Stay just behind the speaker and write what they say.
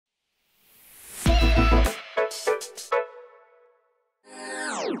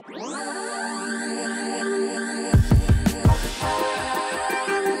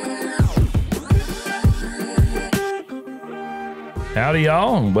Howdy,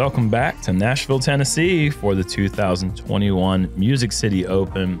 y'all, and welcome back to Nashville, Tennessee for the 2021 Music City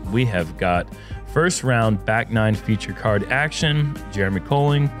Open. We have got first round back nine feature card action. Jeremy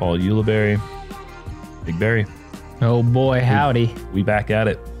Koling, Paul Ulibarri, BigBarri. Oh boy, howdy. We back at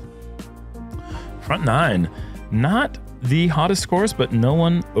it. Front nine, not the hottest scores, but no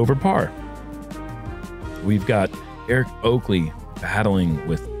one over par. We've got Eric Oakley battling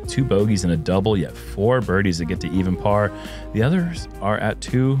with 2 bogeys and a double, yet 4 birdies that get to even par. The others are at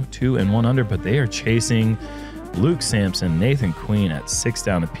 2, 2, and 1 under, but they are chasing Luke Sampson, Nathan Queen at 6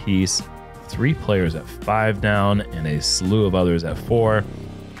 down apiece, 3 players at 5 down, and a slew of others at 4.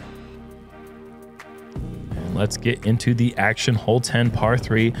 And let's get into the action. Hole 10, par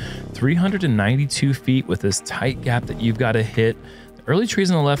 3, 392 feet with this tight gap that you've got to hit. The early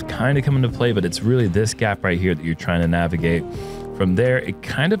trees on the left kind of come into play, but it's really this gap right here that you're trying to navigate. From there, it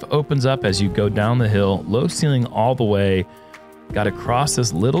kind of opens up as you go down the hill, low ceiling all the way. Got to cross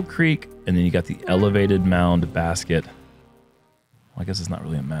this little creek, and then you got the elevated mound basket. Well, I guess it's not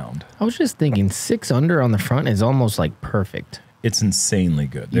really a mound. I was just thinking 6 under on the front is almost like perfect. It's insanely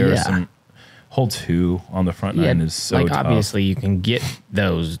good. There are some hole 2 on the front nine is so tough. Obviously you can get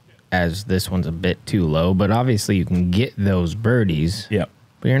those, as this one's a bit too low, but obviously you can get those birdies. Yeah.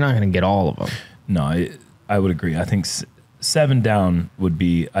 But you're not going to get all of them. No, I would agree. I think 7 down would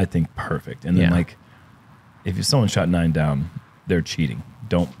be, I think, perfect. And then, like, if someone shot 9 down, they're cheating.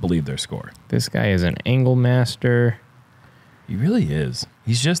 Don't believe their score. This guy is an angle master. He really is.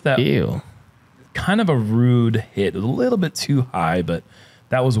 He's just that kind of a rude hit, a little bit too high, but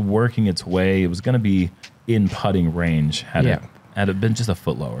that was working its way. It was going to be in putting range had it been just a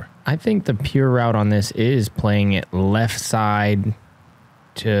foot lower. I think the pure route on this is playing it left side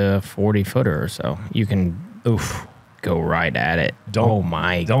to 40-footer or so. You can go right at it. Don't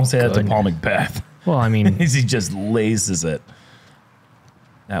say that to Paul McBeth. Well, I mean, he just lazes it.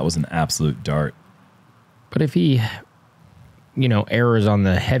 That was an absolute dart. But if he, errors on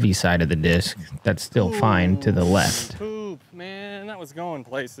the heavy side of the disc, that's still fine to the left. Poop, man, that was going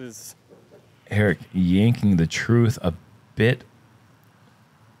places. Eric yanking the truth a bit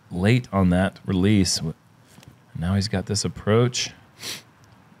late on that release. Now he's got this approach,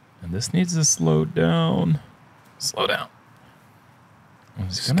 and this needs to slow down. Slow down.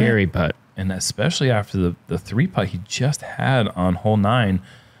 Scary putt. And especially after the 3 putt he just had on hole 9,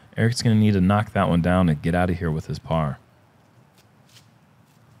 Eric's going to need to knock that one down and get out of here with his par.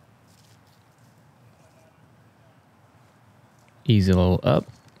 Easy little up.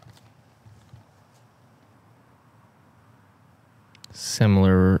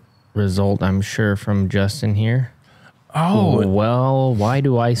 Similar result, I'm sure, from Justin here. Oh, well, why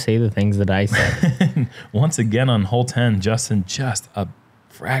do I say the things that I said? Once again on hole 10, Justin just a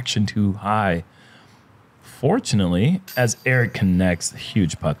fraction too high. Fortunately, as Eric connects,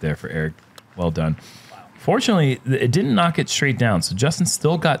 huge putt there for Eric. Well done. Fortunately, it didn't knock it straight down, so Justin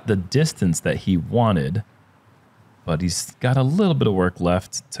still got the distance that he wanted, but he's got a little bit of work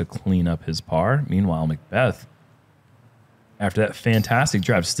left to clean up his par. Meanwhile, McBeth, after that fantastic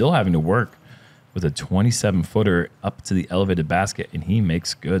drive, still having to work with a 27-footer up to the elevated basket, and he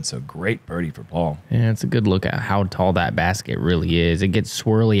makes good. So great birdie for Paul. Yeah, it's a good look at how tall that basket really is. It gets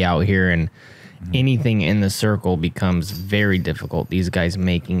swirly out here, and anything in the circle becomes very difficult. These guys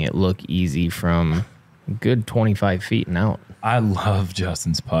making it look easy from a good 25 feet and out. I love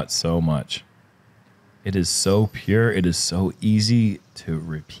Justin's putt so much. It is so pure. It is so easy to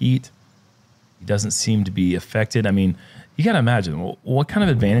repeat. He doesn't seem to be affected. I mean, you got to imagine, what kind of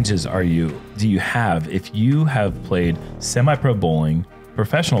advantages do you have if you have played semi-pro bowling,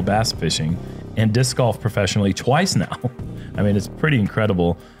 professional bass fishing, and disc golf professionally twice now? I mean, it's pretty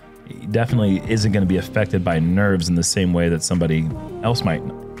incredible. He definitely isn't going to be affected by nerves in the same way that somebody else might.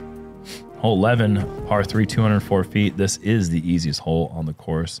 Hole 11, par 3, 204 feet. This is the easiest hole on the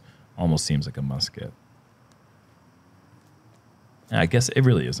course. Almost seems like a must get. I guess it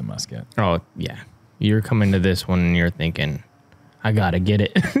really is a must get. Oh, yeah. You're coming to this one and you're thinking, I got to get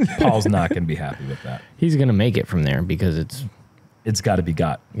it. Paul's not going to be happy with that. He's going to make it from there because it's got to be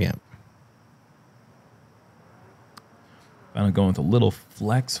got. Yeah. I'm going with a little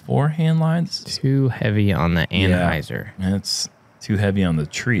flex forehand lines. Too heavy on the anhyzer. Yeah, and it's too heavy on the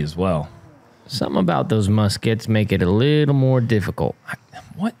tree as well. Something about those muskets make it a little more difficult.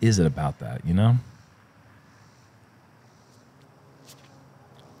 What is it about that, you know?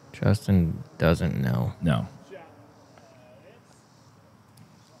 Justin doesn't know. No.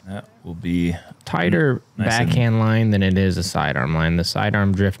 That will be tighter backhand line than it is a sidearm line. The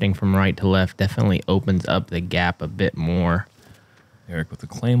sidearm drifting from right to left definitely opens up the gap a bit more. Eric with the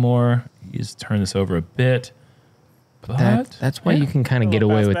claymore. He's turned this over a bit. But that's why you can kind of get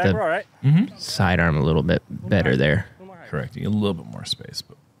away with All the right. sidearm a little bit better there. correct. You get a little bit more space,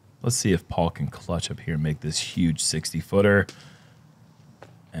 but let's see if Paul can clutch up here and make this huge 60-footer.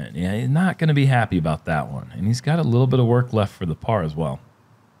 And yeah, he's not going to be happy about that one. And he's got a little bit of work left for the par as well.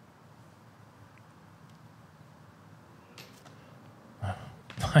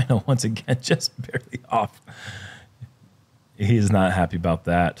 Väinö once again just barely off. He's not happy about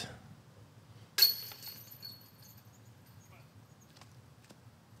that.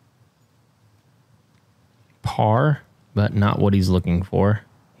 Par, but not what he's looking for.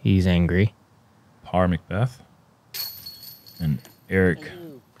 He's angry. Par McBeth. And Eric.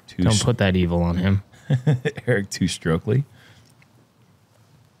 Don't put that evil on him. Eric two-strokely.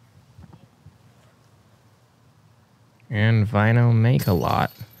 And Väinö make a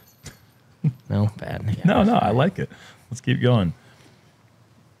lot. No, bad. Yeah. No, I like it. Let's keep going.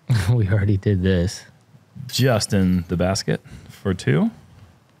 We already did this. Just in the basket for 2.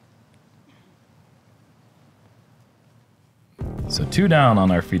 So 2 down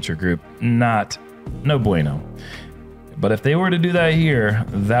on our feature group. No bueno. But if they were to do that here,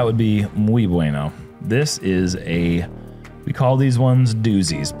 that would be muy bueno. This is we call these ones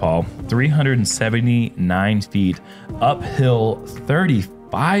doozies, Paul. 379 feet, uphill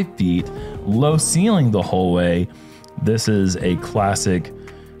 35 feet, low ceiling the whole way. This is a classic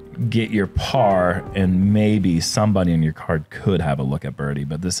get your par, and maybe somebody in your card could have a look at birdie,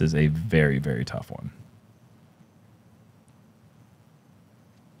 but this is a very, very tough one.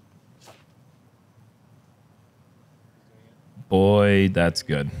 Boy, that's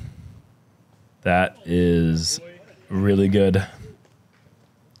good. That is really good.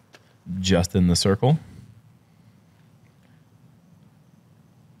 Just in the circle.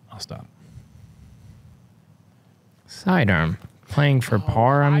 I'll stop. Sidearm. Playing for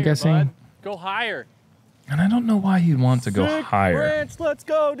par, I'm guessing. Bud. Go higher. And I don't know why he'd want to go Sick higher. Branch, let's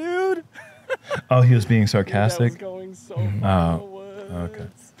go, dude. Oh, he was being That sarcastic? was going so Okay.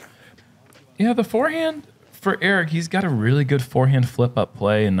 Yeah, the forehand for Eric, he's got a really good forehand flip-up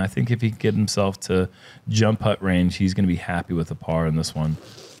play, and I think if he can get himself to jump putt range, he's going to be happy with the par in this one.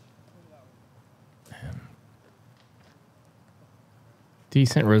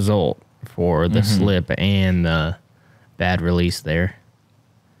 Decent result for the slip and the bad release there.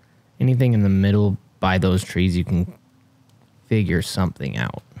 Anything in the middle by those trees, you can figure something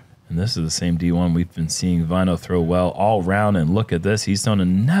out. And this is the same D1 we've been seeing Väinö throw well all round, and look at this. He's thrown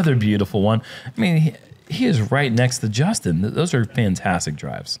another beautiful one. I mean, he is right next to Justin. Those are fantastic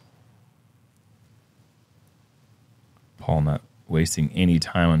drives. Paul not wasting any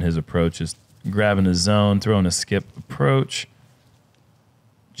time on his approach, just grabbing his zone, throwing a skip approach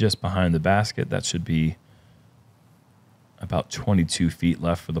just behind the basket. That should be about 22 feet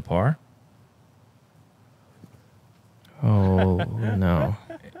left for the par. Oh, no.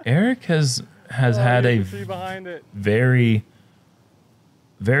 Eric has had a very,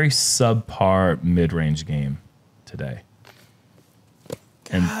 very subpar mid-range game today.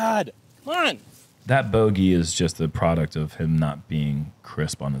 And God, come on. that bogey is just the product of him not being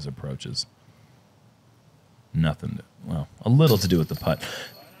crisp on his approaches. Nothing, well, a little to do with the putt.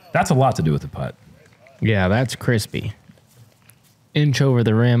 That's a lot to do with the putt. Yeah, that's crispy. Inch over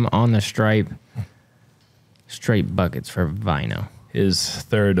the rim on the stripe. Straight buckets for Väinö. His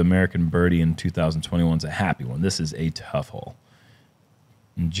third American birdie in 2021 is a happy one. This is a tough hole.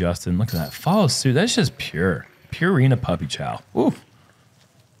 And Justin, look at that. Follow suit. That's just pure arena puppy chow. Oof.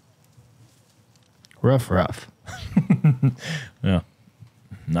 Rough. Yeah.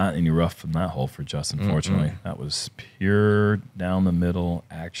 Not any rough from that hole for Justin, fortunately. That was pure down the middle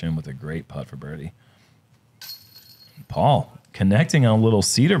action with a great putt for birdie. Paul connecting on a little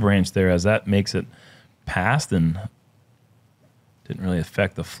cedar branch there as that makes it past and didn't really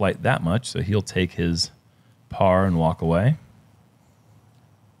affect the flight that much, so he'll take his par and walk away.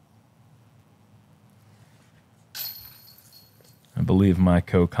 I believe my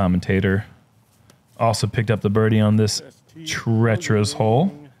co-commentator also picked up the birdie on this treacherous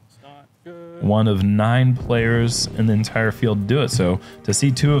hole. One of 9 players in the entire field do it, so to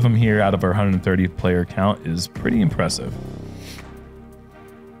see 2 of them here out of our 130 player count is pretty impressive.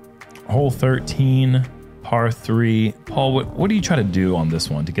 Hole 13, par 3. Paul, what do you try to do on this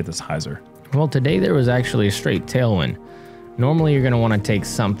one to get this hyzer? Well, today there was actually a straight tailwind. Normally you're going to want to take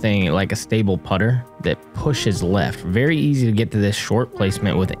something like a stable putter that pushes left. Very easy to get to this short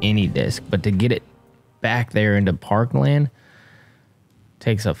placement with any disc, but to get it back there into parkland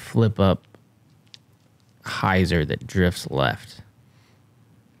takes a flip up hyzer that drifts left.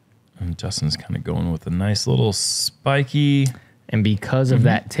 And Justin's kind of going with a nice little spiky. And because of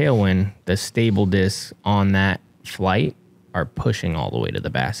that tailwind, the stable disc on that flight are pushing all the way to the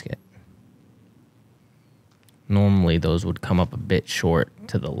basket. Normally, those would come up a bit short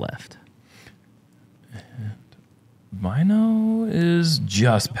to the left. Mäkelä is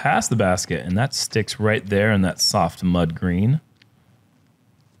just past the basket, and that sticks right there in that soft mud green.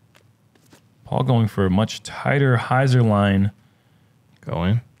 Paul going for a much tighter hyzer line.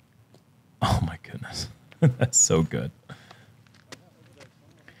 Going. Oh my goodness. That's so good.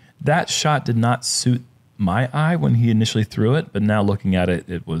 That shot did not suit my eye when he initially threw it, but now looking at it,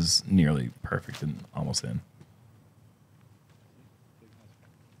 it was nearly perfect and almost in.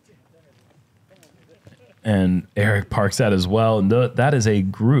 And Eric parks that as well. And that is a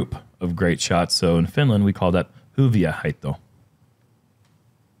group of great shots. So in Finland, we call that hyviä heitto.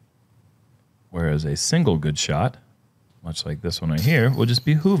 Whereas a single good shot, much like this one right here, will just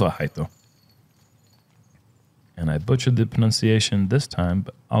be hyvä heitto. And I butchered the pronunciation this time,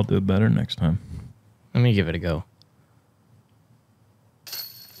 but I'll do it better next time. Let me give it a go.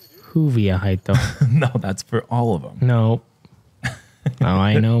 Hyviä heitto. No, that's for all of them. No. Oh,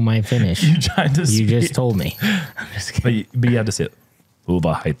 I know my Finnish. You tried to You speak. just told me. I'm just kidding. But you have to say it.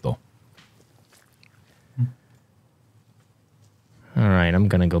 Hyvä heitto. All right, I'm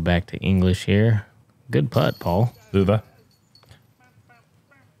going to go back to English here. Good putt, Paul. Hyvä.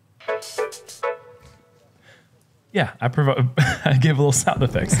 Yeah, I gave a little sound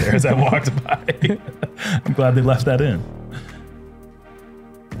effects there as I walked by. I'm glad they left that in.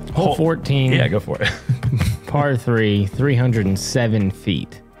 Hole 14. Yeah, go for it. Par 3, 307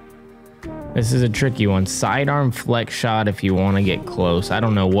 feet. This is a tricky one. Sidearm flex shot if you want to get close. I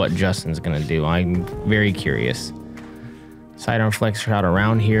don't know what Justin's going to do. I'm very curious. Sidearm flex shot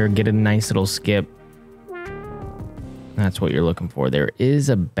around here. Get a nice little skip. That's what you're looking for. There is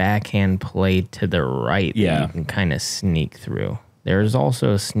a backhand play to the right that you can kind of sneak through. There's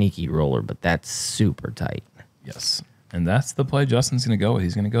also a sneaky roller, but that's super tight. Yes. And that's the play Justin's going to go with.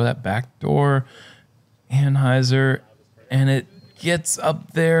 He's going to go that back door, Anheuser, and it gets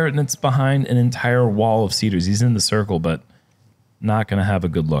up there, and it's behind an entire wall of cedars. He's in the circle, but not going to have a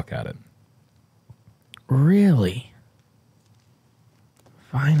good look at it. Really?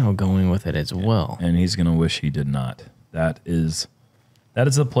 Väinö going with it as well. And he's going to wish he did not. That is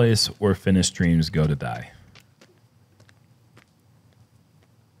the place where Finnish dreams go to die.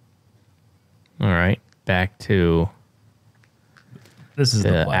 All right, back to this is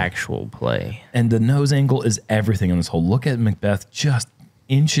the play. Actual play. And the nose angle is everything on this hole. Look at McBeth, just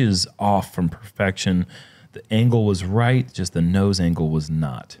inches off from perfection. The angle was right, just the nose angle was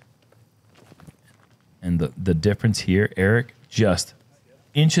not. And the difference here, Eric, just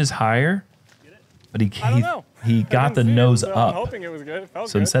inches higher, but he got the nose up. I'm hoping it was good. It felt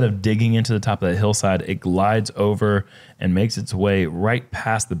So good. instead of digging into the top of that hillside, it glides over and makes its way right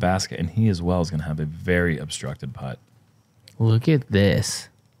past the basket, and he as well is going to have a very obstructed putt. Look at this.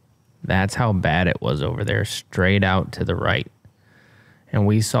 That's how bad it was over there, straight out to the right. And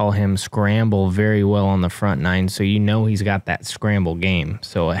we saw him scramble very well on the front nine, so you know he's got that scramble game.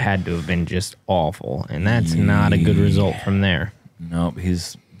 So it had to have been just awful, and that's not a good result from there. Nope,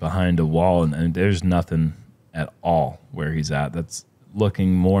 he's behind a wall, and there's nothing at all where he's at. That's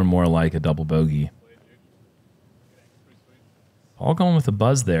looking more and more like a double bogey. Paul going with a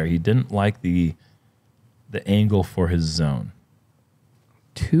buzz there. He didn't like the angle for his zone.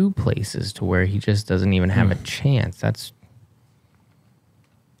 2 places to where he just doesn't even have a chance. That's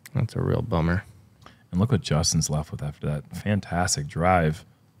a real bummer. And look what Justin's left with after that fantastic drive.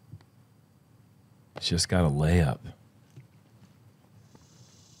 He's just got a layup.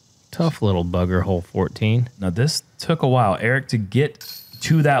 Tough little bugger, hole 14. Now, this took a while, Eric, to get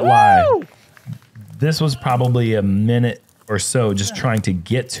to that lie. This was probably a minute or so just trying to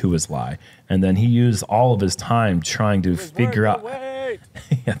get to his lie. And then he used all of his time trying to figure out.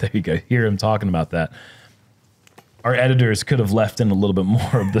 Yeah, there you go. Hear him talking about that. Our editors could have left in a little bit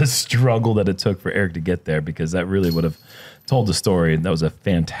more of the struggle that it took for Eric to get there, because that really would have told the story. That was a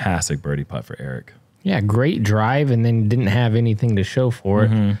fantastic birdie putt for Eric. Yeah, great drive, and then didn't have anything to show for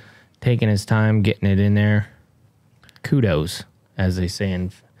it. Taking his time, getting it in there. Kudos, as they say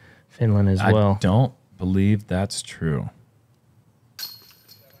in Finland as well. I don't believe that's true.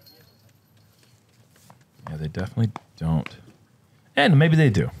 Yeah, they definitely don't. And maybe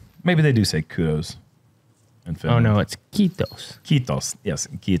they do. Maybe they do say kudos in Oh, Finland. no, it's kiitos. Kiitos. Yes,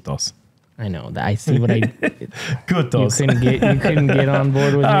 kiitos. I know. I see what I... Kudos. You couldn't get on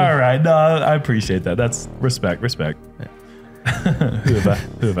board with me? All right. No, I appreciate that. That's respect. Hyvä,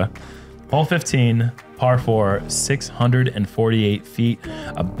 hyvä. Hole 15, par 4, 648 feet.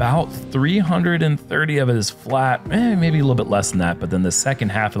 About 330 of it is flat, maybe a little bit less than that. But then the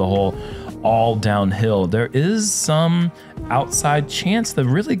second half of the hole, all downhill. There is some outside chance to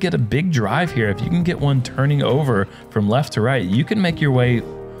really get a big drive here. If you can get one turning over from left to right, you can make your way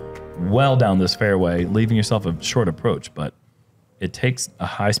well down this fairway, leaving yourself a short approach, but it takes a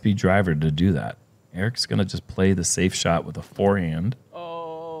high-speed driver to do that. Eric's going to just play the safe shot with a forehand.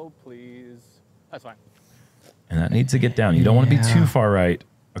 Oh, please. That's fine. And that needs to get down. You don't want to be too far right.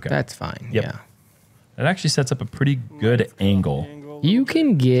 Okay. That's fine. Yep. Yeah. That actually sets up a pretty good angle. You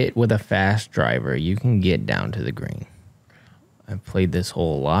can get, with a fast driver, you can get down to the green. I've played this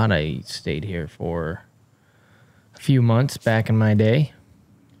hole a lot. I stayed here for a few months back in my day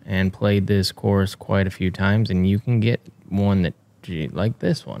and played this course quite a few times, and you can get one that, like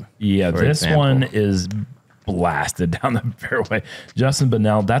this one. Yeah, this example. one is blasted down the fairway. Justin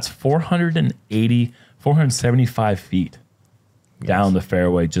Bunnell, that's 475 feet down the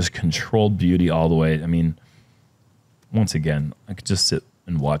fairway, just controlled beauty all the way. I mean, once again, I could just sit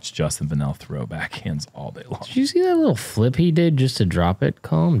and watch Justin Bunnell throw backhands all day long. Did you see that little flip he did just to drop it?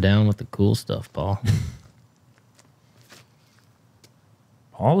 Calm down with the cool stuff, Paul.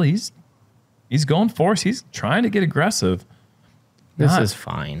 Paul, he's going for us. He's trying to get aggressive. This is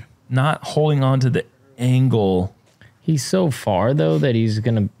fine. Not holding on to the angle. He's so far, though, that he's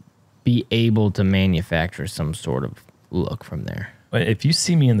going to be able to manufacture some sort of look from there. If you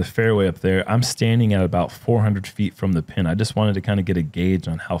see me in the fairway up there, I'm standing at about 400 feet from the pin. I just wanted to kind of get a gauge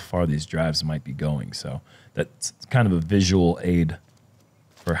on how far these drives might be going. So that's kind of a visual aid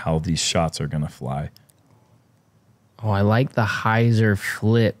for how these shots are going to fly. Oh, I like the hyzer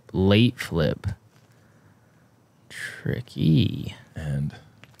flip, late flip. Tricky. And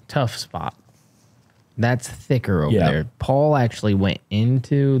tough spot. That's thicker over Yeah. there. Paul actually went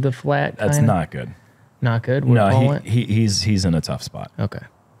into the flat. that's kinda. not good. Not good? Where Paul No, went? he's in a tough spot. Okay.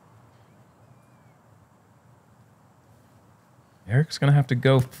 Eric's going to have to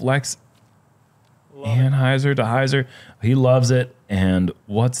go flex and hyzer to hyzer. He loves it. And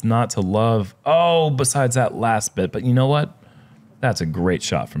what's not to love? Oh, besides that last bit. But you know what? That's a great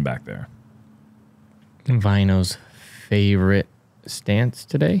shot from back there. Vino's favorite stance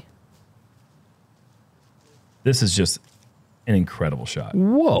today. This is just an incredible shot.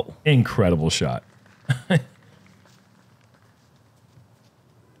 Whoa. Incredible shot.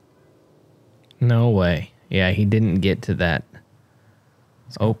 No way. Yeah, he didn't get to that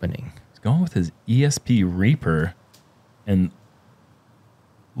opening. He's going with his ESP Reaper. And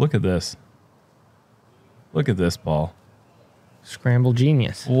look at this. Look at this ball. Scramble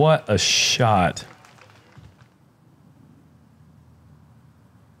genius. What a shot.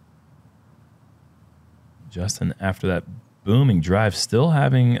 Justin, after that booming drive, still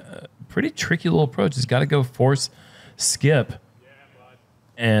having a pretty tricky little approach. He's got to go force skip.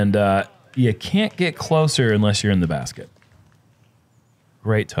 And you can't get closer unless you're in the basket.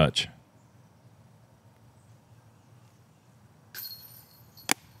 Great touch.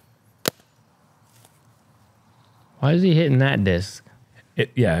 Why is he hitting that disc?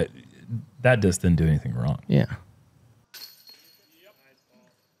 Yeah, that disc didn't do anything wrong. Yeah.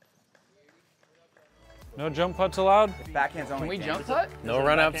 No jump putts allowed? Backhands only. Can we jump putt? No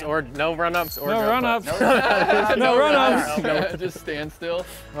run-ups or no run-ups or No jump run-ups. putts. No run-ups. No, just stand still.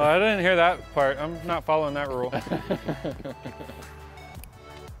 Oh, I didn't hear that part. I'm not following that rule.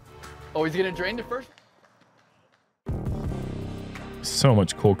 Oh, he's gonna drain to first. So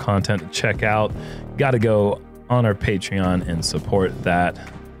much cool content to check out. Got to go on our Patreon and support that.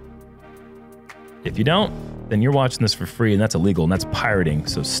 If you don't, then you're watching this for free, and that's illegal, and that's pirating.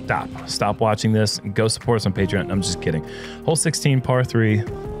 So stop watching this and go support us on Patreon. I'm just kidding. Hole 16, par 3,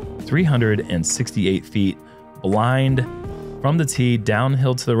 368 feet, blind from the tee,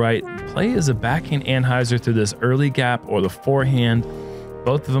 downhill to the right. Play as a backhand and hyzer through this early gap or the forehand.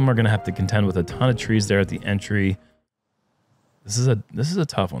 Both of them are going to have to contend with a ton of trees there at the entry. This is a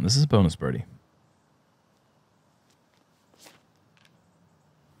tough one. This is a bonus birdie.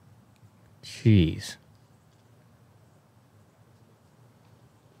 Jeez.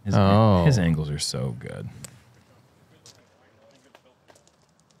 His angles are so good.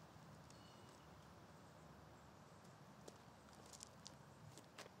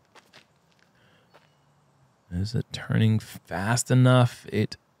 Is it turning fast enough?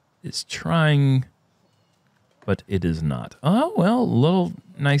 It is trying, but it is not. Oh, well, a little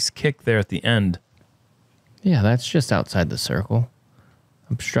nice kick there at the end. Yeah, that's just outside the circle.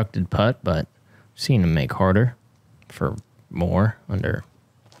 Obstructed putt, but seen him make harder for more under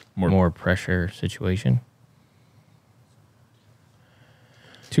more pressure situation.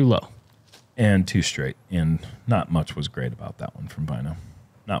 Too low. And too straight. And not much was great about that one from Väinö.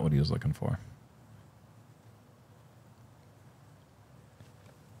 Not what he was looking for.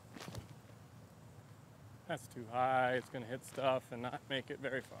 too high. It's going to hit stuff and not make it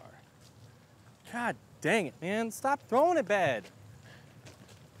very far. God dang it, man. Stop throwing it bad.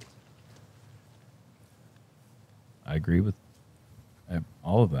 I agree with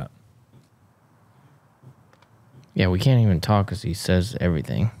all of that. Yeah, we can't even talk because he says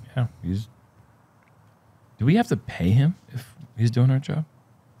everything. Yeah, do we have to pay him if he's doing our job?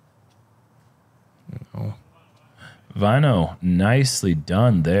 No. Väinö, nicely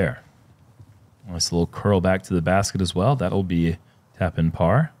done there. Nice little curl back to the basket as well. That'll be tap in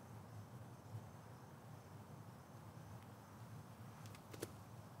par.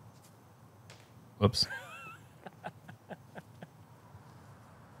 Whoops.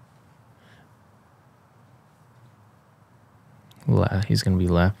 He's going to be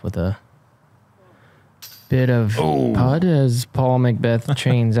left with a bit of putt as Paul McBeth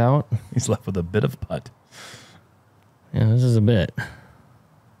chains out. He's left with a bit of putt. Yeah, this is a bit.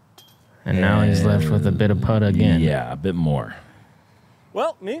 And now he's left with a bit of putt again. Yeah, a bit more.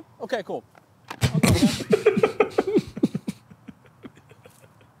 Well, me? Okay, cool.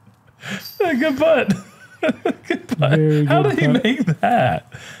 Good putt. Good putt. How did he make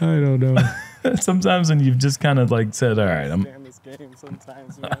that? I don't know. Sometimes when you've just kind of like said, all right, I'm Understand this game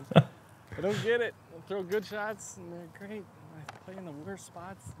sometimes, man. I don't get it. I throw good shots and they're great. I play in the worst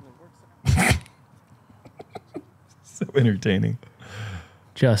spots and it works out. so entertaining.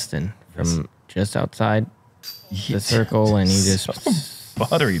 Justin from just outside the circle, and he just so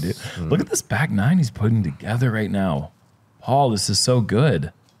buttery, dude. Look at this back nine he's putting together right now. Paul, this is so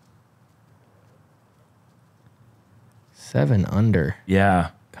good. 7 under.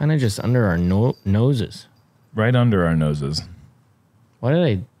 Yeah, Kind of just under our noses. right under our noses. Why did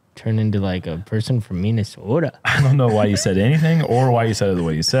I turn into like a person from Minnesota? I don't know why you said anything or why you said it the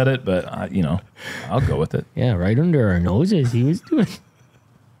way you said it, but I'll go with it. Yeah, right under our noses he was doing.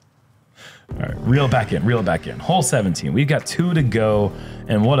 All right, reel back in. Hole 17. We've got 2 to go,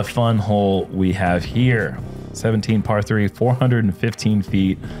 and what a fun hole we have here. 17 par 3, 415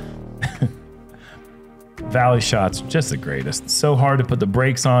 feet. Valley shots, just the greatest. So hard to put the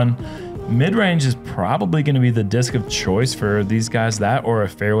brakes on. Mid-range is probably going to be the disc of choice for these guys, that or a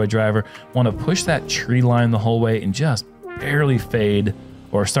fairway driver. Want to push that tree line the whole way and just barely fade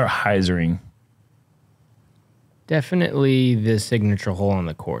or start hyzering. Definitely the signature hole on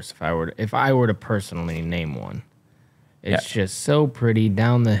the course. If I were to personally name one, it's just so pretty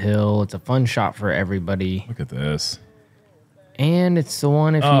down the hill. It's a fun shot for everybody, Look at this. and it's the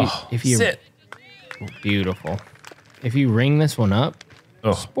one if you sit. beautiful. If you ring this one up,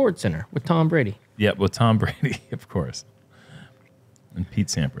 Oh, Sports Center with Tom Brady. yep, with Tom Brady, of course, and Pete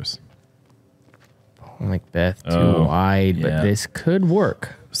Sampras. McBeth too wide, yeah. but this could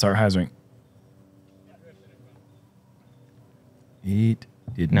work. Start hyzering. It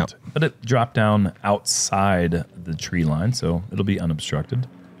didn't. No. But it dropped down outside the tree line, so it'll be unobstructed.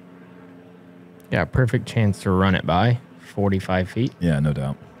 Yeah, perfect chance to run it by 45 feet. Yeah, no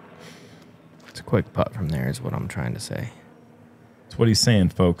doubt. It's a quick putt from there is what I'm trying to say. That's what he's saying,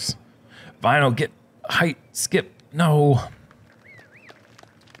 folks. Väinö, get height, skip. No.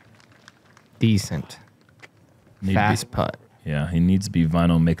 Decent. Fast putt. Yeah, he needs to be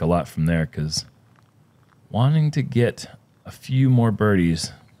Väinö make a lot from there because wanting to get a few more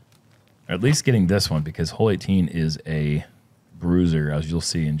birdies, or at least getting this one, because hole 18 is a bruiser, as you'll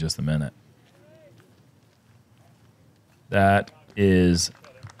see in just a minute. That is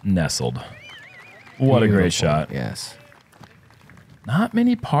nestled. What a great Beautiful. shot. Yes. Not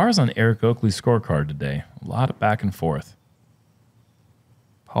many pars on Eric Oakley's scorecard today. A lot of back and forth.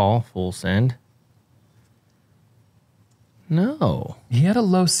 Paul, full send. No. He had a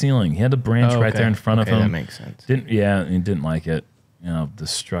low ceiling. He had a branch right there in front of him. That makes sense. He didn't like it.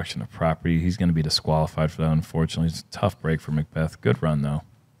 Destruction of property. He's going to be disqualified for that, unfortunately. It's a tough break for McBeth. Good run, though.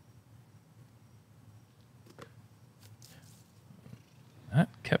 That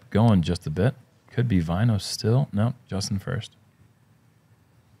kept going just a bit. Could be Väinö still. No, Justin first.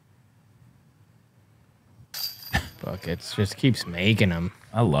 Buckets just keeps making them.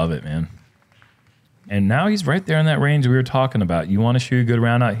 I love it, man. And now he's right there in that range we were talking about. You want to shoot a good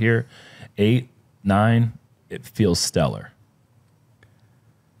round out here, 8, 9, it feels stellar.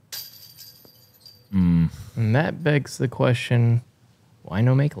 And that begs the question, why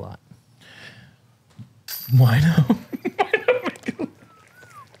no make a lot? Why no?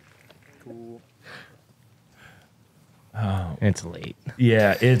 It's late.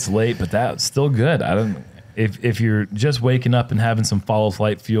 Yeah, it's late, but that's still good. If you're just waking up and having some follow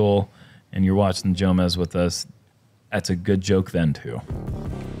flight fuel and you're watching Jomez with us, that's a good joke then too.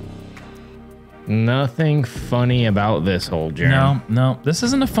 Nothing funny about this hole, Jerm. No, this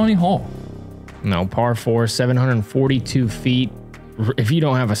isn't a funny hole. No, par 4, 742 feet. If you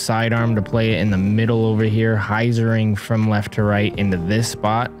don't have a sidearm to play it in the middle over here, hyzering from left to right into this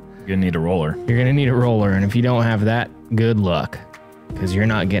spot, You're going to need a roller. you're going to need a roller. And if you don't have that, good luck, because you're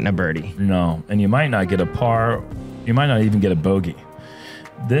not getting a birdie. No, and you might not get a par. You might not even get a bogey.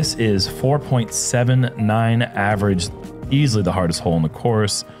 This is 4.79 average, easily the hardest hole in the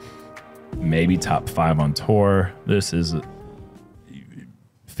course. Maybe top 5 on tour. This is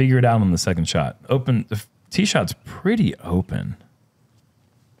figure it out on the second shot. Open the tee shot's pretty open,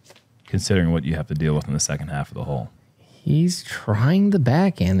 considering what you have to deal with in the second half of the hole. He's trying the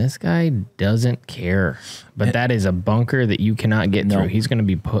backhand. This guy doesn't care. But that is a bunker that you cannot get through. He's going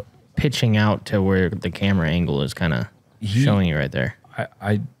to be pitching out to where the camera angle is kind of showing you right there.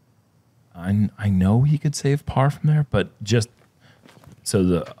 I know he could save par from there, but just so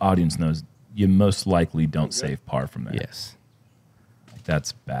the audience knows, you most likely don't save par from there. Yes.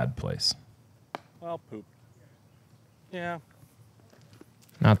 That's bad place. Well, poop. Yeah.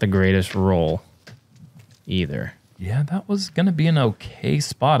 Not the greatest roll either. Yeah, that was going to be an okay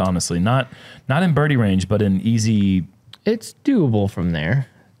spot, honestly. Not in birdie range, but in easy. It's doable from there.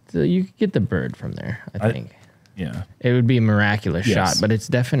 So you could get the bird from there, I think. Yeah. It would be a miraculous Yes. shot, but it's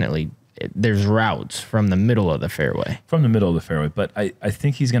definitely, there's routes from the middle of the fairway. From the middle of the fairway. But I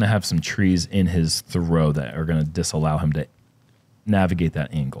think he's going to have some trees in his throw that are going to disallow him to navigate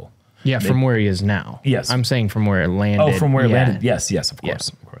that angle. Yeah, from where he is now. Yes. I'm saying from where it landed. Oh, from where it Yeah. landed? Yes, of course,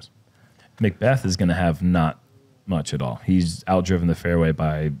 of course. McBeth is going to have not much at all. He's outdriven the fairway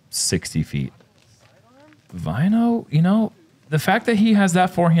by 60 feet. Väinö, you know, the fact that he has that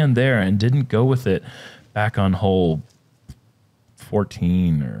forehand there and didn't go with it back on hole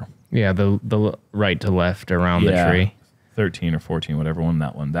 14 or Yeah, the right to left around the tree. 13 or 14, whatever won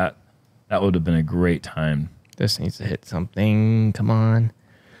that one. That would have been a great time. This needs to hit something. Come on.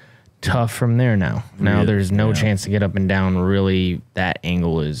 Tough from there now. Now Really, there's no yeah. chance to get up and down. Really, that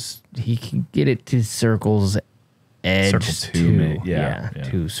angle is, he can get it to circle's edge. Circle two, maybe. Yeah.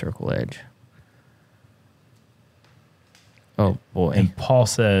 to circle edge. Oh, boy. And Paul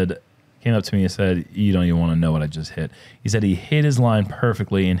came up to me and said, you don't even want to know what I just hit. He said he hit his line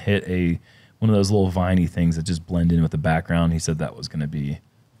perfectly and hit one of those little viney things that just blend in with the background. He said that was going to be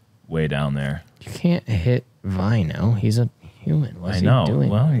way down there. You can't hit Väinö. He's a human. What's I he know. doing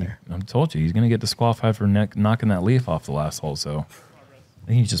Well, there? I told you, he's going to get disqualified for knocking that leaf off the last hole. So I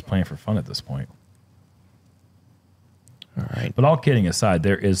think he's just playing for fun at this point. All right. But all kidding aside,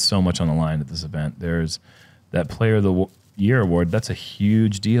 there is so much on the line at this event. There's that Player of the Year award. That's a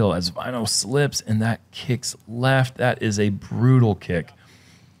huge deal as Väinö slips and that kicks left. That is a brutal kick.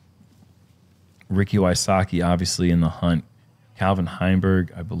 Ricky Wysocki obviously in the hunt. Calvin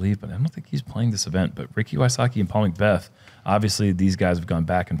Heimberg, I believe, but I don't think he's playing this event. But Ricky Wysocki and Paul McBeth, obviously these guys have gone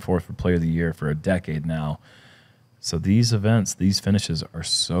back and forth for Player of the Year for a decade now. So these events, these finishes are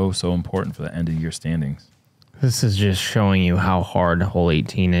so important for the end of year standings. This is just showing you how hard hole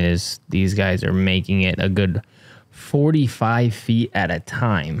 18 is. These guys are making it a good 45 feet at a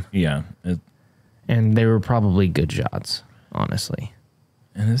time. Yeah. And they were probably good shots, honestly.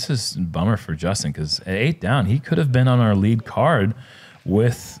 And this is a bummer for Justin because at 8 down, he could have been on our lead card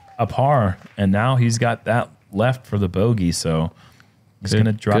with a par, and now he's got that left for the bogey, so he's going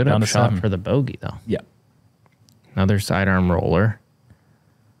to drop down to shot 7. for the bogey, though. Yeah. Another sidearm roller.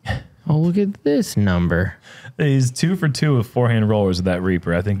 Oh, look at this number. He's 2 for 2 with forehand rollers with that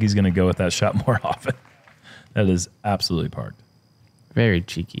Reaper. I think he's going to go with that shot more often. That is absolutely parked. Very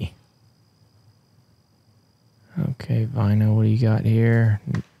cheeky. Okay, Väinö, what do you got here?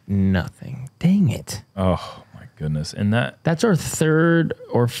 Nothing. Dang it. Oh, my goodness. And That's our third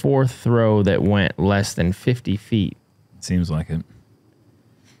or fourth throw that went less than 50 feet. seems like it.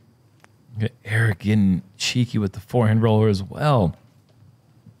 Look at Eric getting cheeky with the forehand roller as well.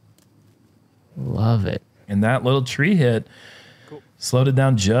 Love it. And that little tree hit slowed it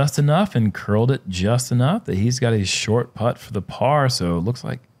down just enough and curled it just enough that he's got a short putt for the par. So it looks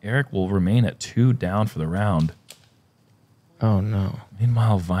like Eric will remain at 2 down for the round. Oh, no.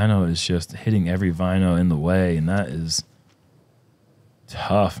 Meanwhile, Väinö is just hitting every Väinö in the way, and that is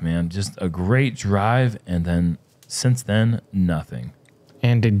tough, man. Just a great drive, and then since then, nothing.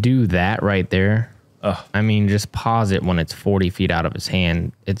 And to do that right there, I mean, just pause it when it's 40 feet out of his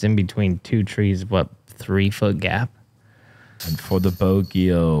hand. It's in between 2 trees, 3-foot gap? And for the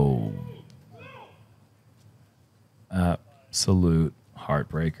bogey, absolute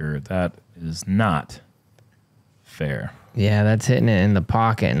heartbreaker. That is not fair. Yeah, that's hitting it in the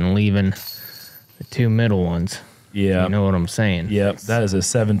pocket and leaving the 2 middle ones. Yeah. You know what I'm saying? Yep, that is a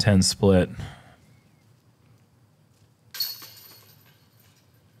 7-10 split.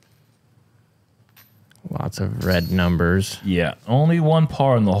 Lots of red numbers. Yeah, only 1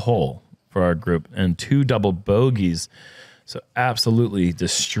 par in the hole for our group and 2 double bogeys. So absolutely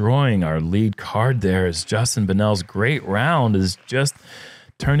destroying our lead card there as Justin Bunnell's great round is just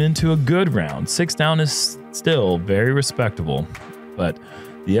turned into a good round. 6 down is still very respectable, but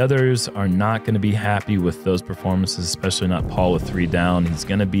the others are not going to be happy with those performances, especially not Paul with 3 down. He's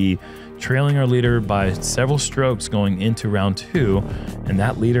going to be trailing our leader by several strokes going into round 2, and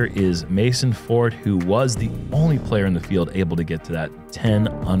that leader is Mason Ford, who was the only player in the field able to get to that 10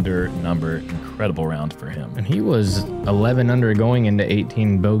 under number. Incredible round for him. And he was 11 under going into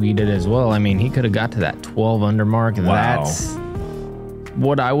 18, bogeyed it as well. I mean, he could have got to that 12 under mark. Wow. That's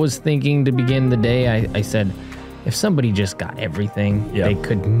what I was thinking to begin the day. I said, if somebody just got everything, they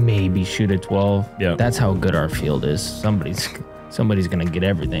could maybe shoot a 12. Yep. That's how good our field is. Somebody's going to get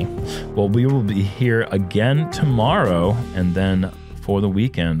everything. Well, we will be here again tomorrow, and then for the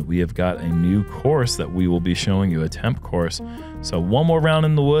weekend, we have got a new course that we will be showing you, a temp course. So 1 more round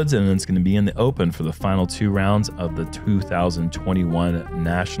in the woods, and then it's going to be in the open for the final 2 rounds of the 2021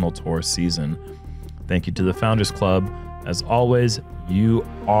 National Tour season. Thank you to the Founders Club. As always, you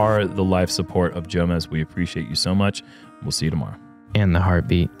are the life support of Jomez. We appreciate you so much. We'll see you tomorrow. And the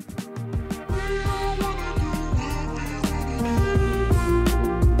heartbeat.